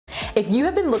If you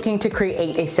have been looking to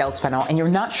create a sales funnel and you're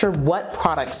not sure what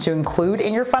products to include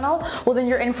in your funnel, well then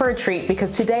you're in for a treat,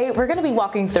 because today we're gonna be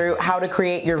walking through how to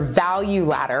create your value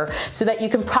ladder so that you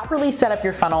can properly set up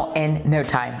your funnel in no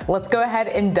time. Let's go ahead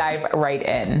and dive right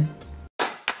in.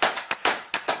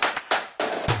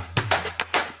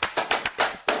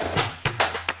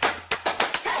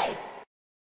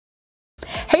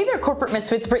 Hey there, Corporate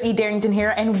Misfits, Brittany Darrington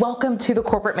here, and welcome to the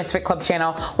Corporate Misfit Club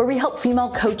channel, where we help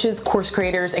female coaches, course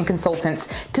creators, and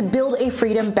consultants to build a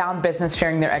freedom-bound business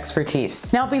sharing their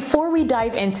expertise. Now, before we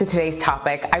dive into today's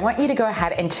topic, I want you to go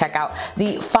ahead and check out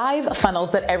the 5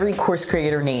 funnels that every course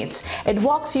creator needs. It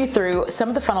walks you through some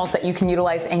of the funnels that you can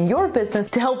utilize in your business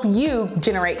to help you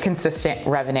generate consistent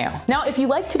revenue. Now, if you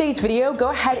like today's video, go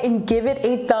ahead and give it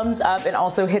a thumbs up and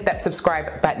also hit that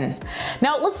subscribe button.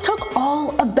 Now, let's talk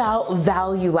all about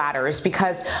value ladders,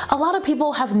 because a lot of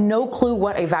people have no clue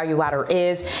what a value ladder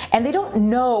is, and they don't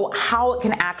know how it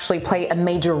can actually play a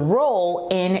major role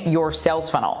in your sales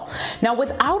funnel. Now,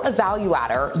 without a value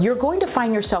ladder, you're going to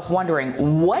find yourself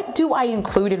wondering, what do I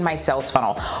include in my sales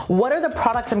funnel? What are the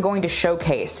products I'm going to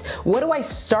showcase? What do I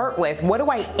start with? What do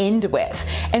I end with?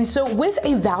 And so with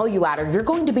a value ladder, you're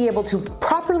going to be able to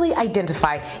properly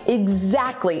identify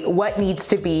exactly what needs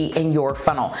to be in your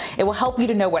funnel. It will help you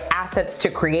to know what assets to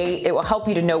create. It will help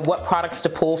you to know what products to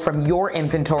pull from your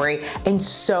inventory, and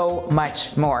so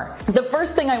much more. The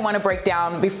first thing I want to break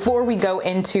down before we go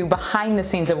into behind the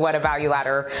scenes of what a value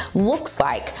ladder looks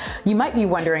like, you might be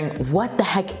wondering, what the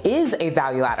heck is a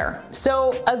value ladder?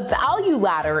 So a value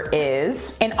ladder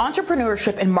is, in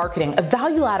entrepreneurship and marketing, a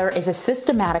value ladder is a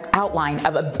systematic outline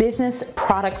of a business,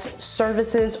 products,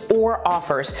 services, or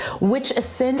offers which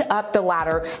ascend up the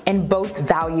ladder in both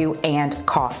value and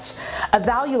cost. A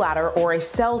value ladder or a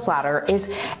sales ladder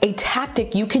is a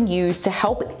tactic you can use to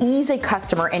help ease a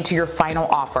customer into your final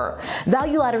offer.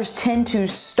 Value ladders tend to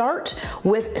start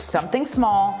with something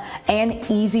small and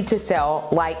easy to sell,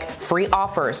 like free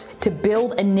offers, to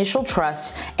build initial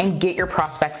trust and get your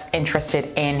prospects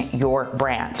interested in your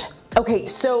brand. Okay,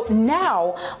 so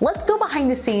now let's go behind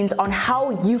the scenes on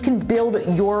how you can build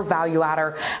your value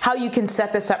ladder, how you can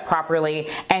set this up properly,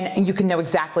 and you can know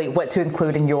exactly what to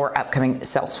include in your upcoming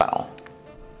sales funnel.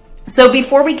 So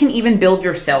before we can even build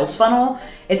your sales funnel,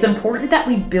 it's important that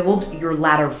we build your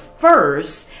ladder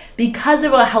first, because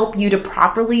it will help you to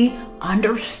properly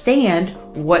understand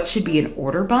what should be an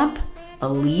order bump, a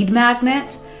lead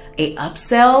magnet, a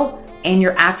upsell, and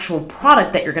your actual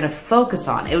product that you're going to focus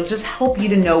on. It will just help you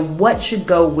to know what should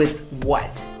go with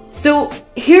what. So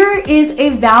here is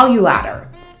a value ladder.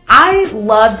 I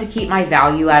love to keep my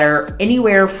value ladder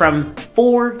anywhere from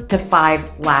 4 to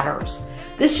 5 ladders.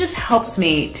 This just helps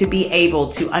me to be able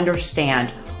to understand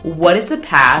what is the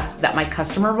path that my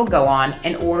customer will go on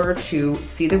in order to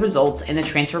see the results and the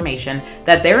transformation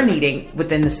that they're needing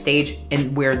within the stage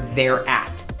and where they're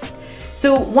at.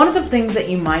 So one of the things that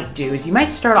you might do is you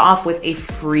might start off with a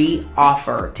free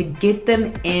offer to get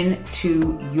them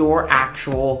into your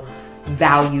actual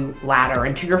value ladder,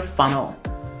 into your funnel.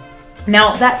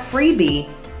 Now, that freebie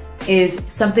is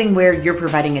something where you're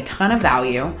providing a ton of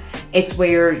value. It's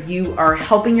where you are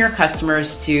helping your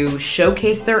customers to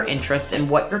showcase their interest in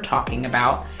what you're talking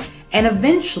about. And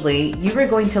eventually you are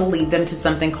going to lead them to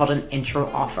something called an intro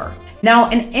offer. Now,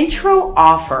 an intro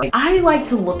offer, I like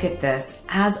to look at this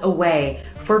as a way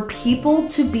for people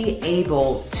to be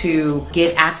able to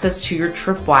get access to your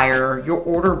tripwire, your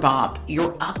order bump,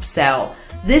 your upsell.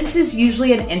 This is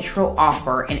usually an intro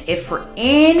offer. And if for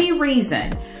any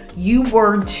reason you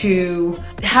were to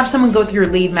have someone go through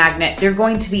your lead magnet, they're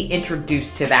going to be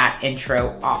introduced to that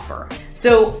intro offer.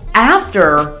 So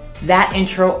after that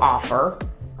intro offer,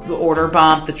 the order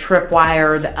bump, the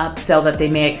tripwire, the upsell that they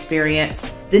may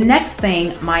experience, the next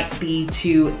thing might be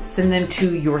to send them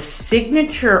to your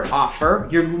signature offer,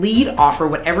 your lead offer,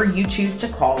 whatever you choose to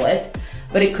call it,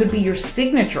 but it could be your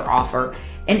signature offer.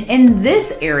 And in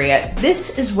this area,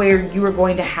 this is where you are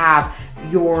going to have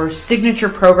your signature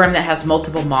program that has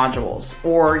multiple modules,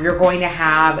 or you're going to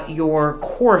have your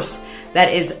course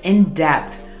that is in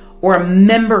depth, or a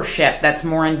membership that's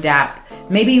more in depth.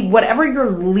 Maybe whatever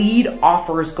your lead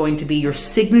offer is going to be, your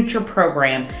signature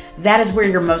program, that is where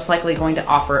you're most likely going to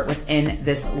offer it within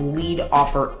this lead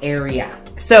offer area.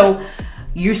 So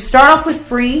you start off with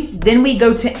free, then we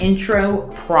go to intro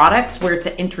products, where it's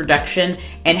an introduction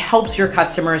and helps your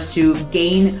customers to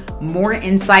gain more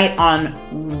insight on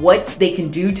what they can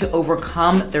do to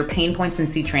overcome their pain points and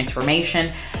see transformation.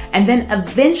 And then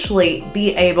eventually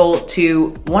be able to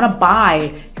want to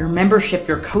buy your membership,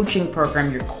 your coaching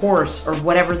program, your course, or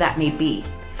whatever that may be.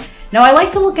 Now, I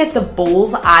like to look at the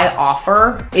bullseye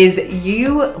offer is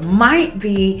you might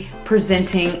be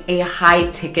presenting a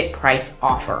high ticket price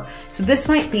offer. So this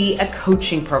might be a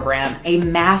coaching program, a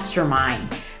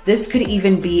mastermind. This could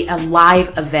even be a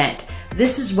live event.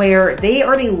 This is where they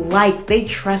they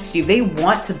trust you, they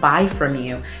want to buy from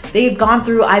you. They've gone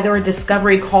through either a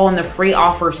discovery call in the free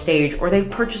offer stage, or they've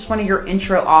purchased one of your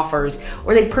intro offers,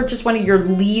 or they purchased one of your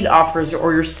lead offers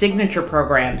or your signature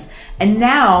programs. And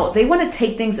now they want to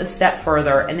take things a step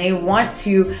further and they want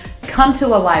to come to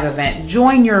a live event,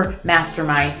 join your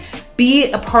mastermind,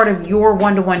 be a part of your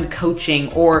one-to-one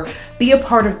coaching, or be a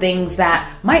part of things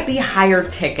that might be higher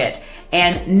ticket.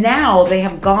 And now they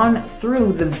have gone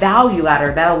through the value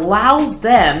ladder that allows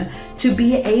them to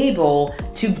be able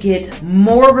to get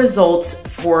more results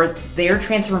for their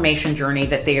transformation journey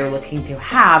that they are looking to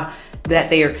have, that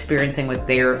they are experiencing with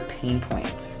their pain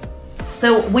points.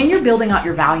 So when you're building out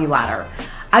your value ladder,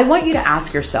 I want you to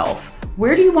ask yourself,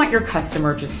 where do you want your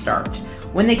customer to start?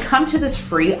 When they come to this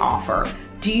free offer,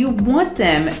 do you want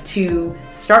them to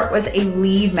start with a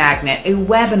lead magnet, a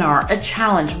webinar, a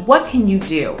challenge? What can you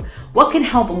do? What can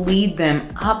help lead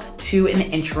them up to an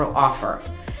intro offer?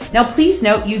 Now, please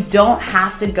note, you don't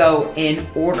have to go in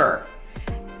order.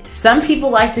 Some people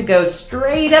like to go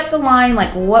straight up the line,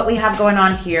 like what we have going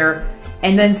on here,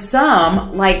 and then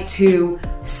some like to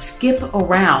skip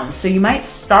around. So you might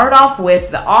start off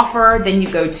with the offer, then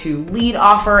you go to lead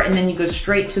offer, and then you go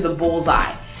straight to the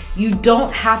bullseye. You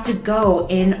don't have to go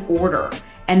in order,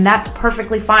 and that's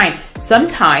perfectly fine.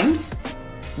 Sometimes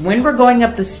when we're going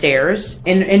up the stairs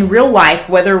in real life,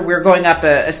 whether we're going up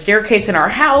a staircase in our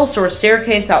house or a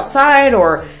staircase outside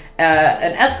or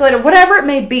an escalator, whatever it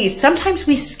may be, sometimes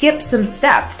we skip some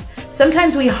steps.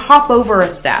 Sometimes we hop over a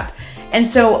step. And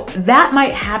so that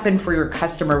might happen for your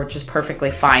customer, which is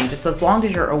perfectly fine, just as long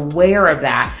as you're aware of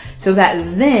that, so that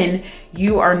then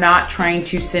you are not trying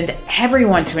to send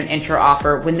everyone to an intro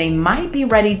offer when they might be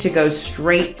ready to go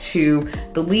straight to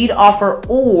the lead offer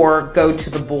or go to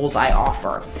the bullseye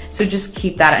offer. So just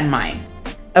keep that in mind.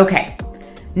 Okay,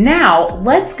 now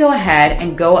let's go ahead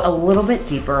and go a little bit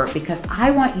deeper, because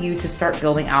I want you to start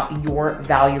building out your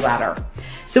value ladder.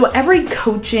 So every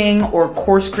coaching or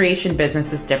course creation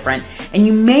business is different, and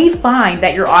you may find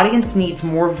that your audience needs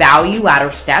more value ladder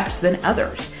steps than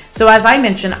others. So as I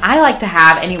mentioned, I like to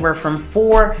have anywhere from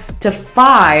 4 to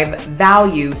 5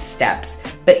 value steps,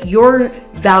 but your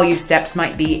value steps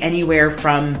might be anywhere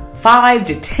from 5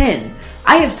 to 10.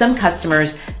 I have some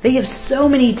customers, they have so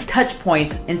many touch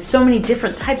points and so many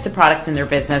different types of products in their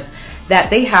business that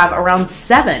they have around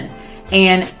 7.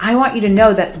 And I want you to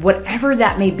know that whatever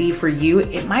that may be for you,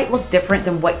 it might look different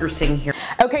than what you're seeing here.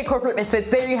 Okay, Corporate Misfits,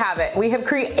 there you have it. We have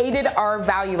created our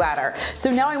value ladder.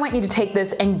 So now I want you to take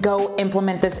this and go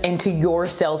implement this into your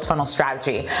sales funnel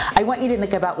strategy. I want you to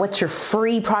think about what's your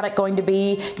free product going to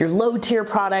be, your low tier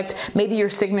product, maybe your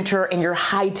signature and your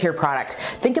high tier product.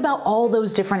 Think about all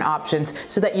those different options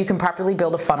so that you can properly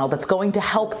build a funnel that's going to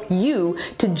help you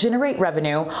to generate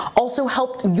revenue, also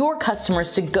help your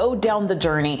customers to go down the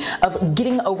journey of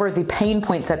getting over the pain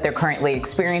points that they're currently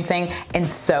experiencing, and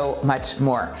so much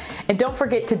more. And don't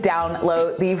forget to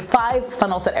download the 5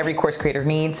 funnels that every course creator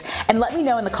needs, and let me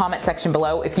know in the comment section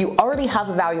below if you already have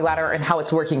a value ladder and how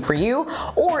it's working for you,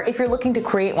 or if you're looking to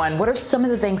create one, what are some of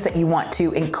the things that you want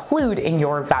to include in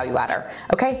your value ladder?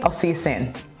 Okay, I'll see you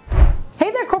soon.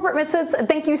 Hey there, Corporate Misfits.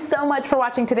 Thank you so much for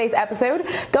watching today's episode.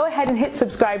 Go ahead and hit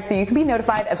subscribe so you can be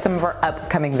notified of some of our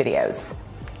upcoming videos.